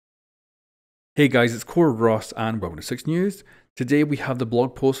Hey guys, it's Core Ross and welcome to 6 News. Today we have the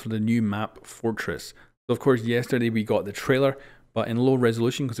blog post for the new map Fortress. So of course yesterday we got the trailer, but in low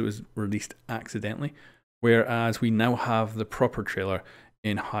resolution because it was released accidentally, whereas we now have the proper trailer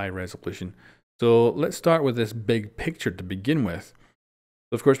in high resolution. So let's start with this big picture to begin with.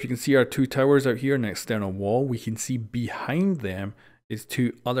 So of course we can see our two towers out here in an external wall. We can see behind them is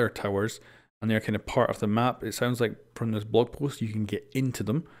two other towers and they're kind of part of the map. It sounds like from this blog post you can get into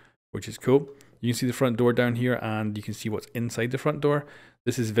them, which is cool. You can see the front door down here and you can see what's inside the front door.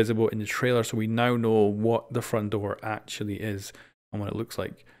 This is visible in the trailer, so we now know what the front door actually is and what it looks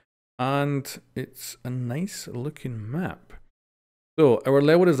like. And it's a nice looking map. So our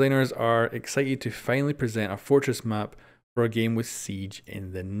level designers are excited to finally present a fortress map for a game with siege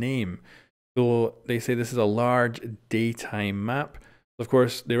in the name. So they say this is a large daytime map. Of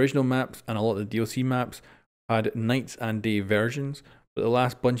course, the original maps and a lot of the DLC maps had nights and day versions, but the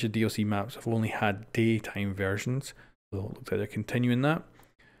last bunch of DLC maps have only had daytime versions, so it looks like they're continuing that.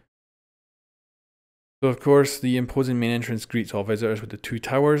 So of course, the imposing main entrance greets all visitors with the two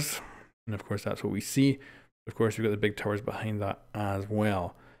towers, and of course that's what we see. Of course, we've got the big towers behind that as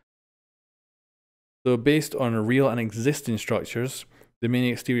well. So based on real and existing structures, the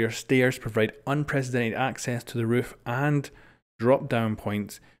main exterior stairs provide unprecedented access to the roof and drop-down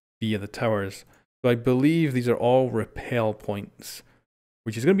points via the towers. So I believe these are all rappel points,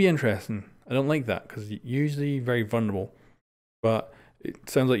 which is going to be interesting. I don't like that because it's usually very vulnerable, but it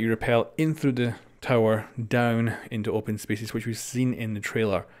sounds like you rappel in through the tower down into open spaces, which we've seen in the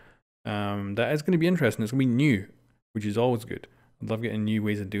trailer. That is going to be interesting. It's going to be new, which is always good. I love getting new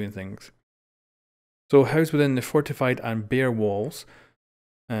ways of doing things. So housed within the fortified and bare walls,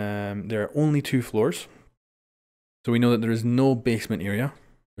 there are only 2 floors. So we know that there is no basement area.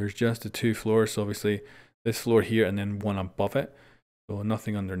 There's just the 2 floors. So obviously this floor here and then one above it. So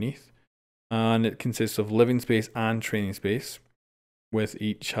nothing underneath. And it consists of living space and training space, with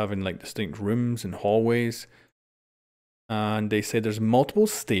each having like distinct rooms and hallways. And they say there's multiple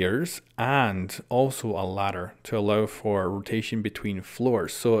stairs and also a ladder to allow for rotation between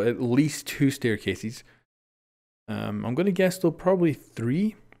floors. So at least 2 staircases. I'm going to guess though probably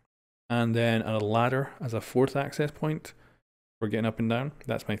 3. And then a ladder as a 4th access point for getting up and down.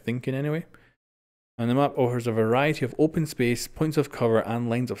 That's my thinking anyway. And the map offers a variety of open space, points of cover and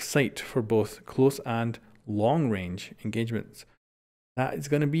lines of sight for both close and long range engagements. That is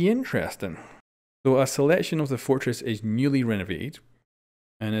going to be interesting. So a selection of the fortress is newly renovated.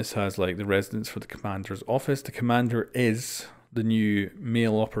 And this has like the residence for the commander's office. The commander is the new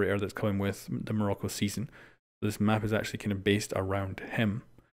male operator that's coming with the Morocco season. So this map is actually kind of based around him.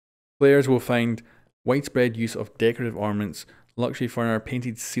 Players will find widespread use of decorative ornaments, luxury furniture,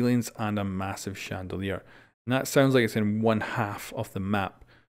 painted ceilings, and a massive chandelier. And that sounds like it's in one half of the map,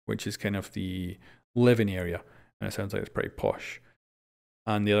 which is kind of the living area. And it sounds like it's pretty posh.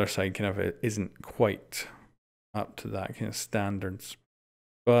 And the other side kind of isn't quite up to that kind of standards.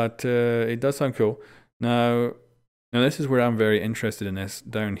 But it does sound cool. Now this is where I'm very interested in this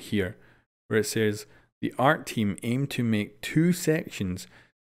down here, where it says the art team aim to make 2 sections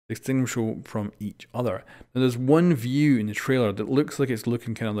distinguishable from each other. Now there's one view in the trailer that looks like it's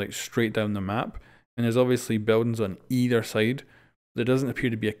looking kind of like straight down the map, and there's obviously buildings on either side. There doesn't appear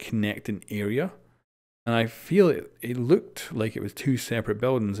to be a connecting area, and I feel it looked like it was 2 separate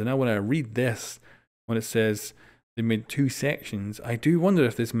buildings. And now when I read this, when it says they made 2 sections, I do wonder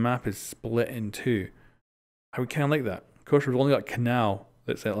if this map is split in 2. I would kind of like that. Of course, we've only got a canal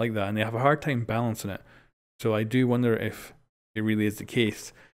that's like that, and they have a hard time balancing it. So I do wonder if it really is the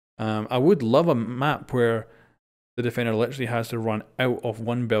case. I would love a map where the defender literally has to run out of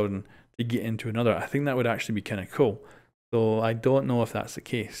one building to get into another. I think that would actually be kind of cool. So I don't know if that's the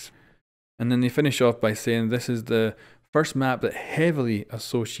case. And then they finish off by saying this is the first map that heavily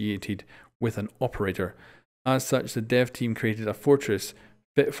associated with an operator. As such, the dev team created a fortress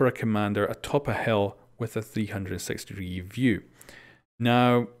fit for a commander atop a hill with a 360-degree view.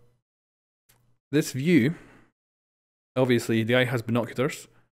 Now, this view, obviously the guy has binoculars.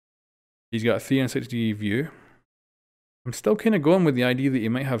 He's got a 360-degree view. I'm still kind of going with the idea that you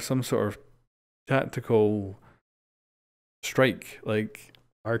might have some sort of tactical strike, like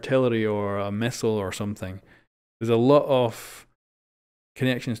artillery or a missile or something. There's a lot of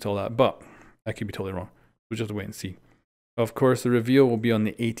connections to all that, but I could be totally wrong. We'll just have to wait and see. Of course, the reveal will be on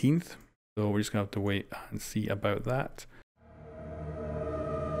the 18th, so we're just going to have to wait and see about that.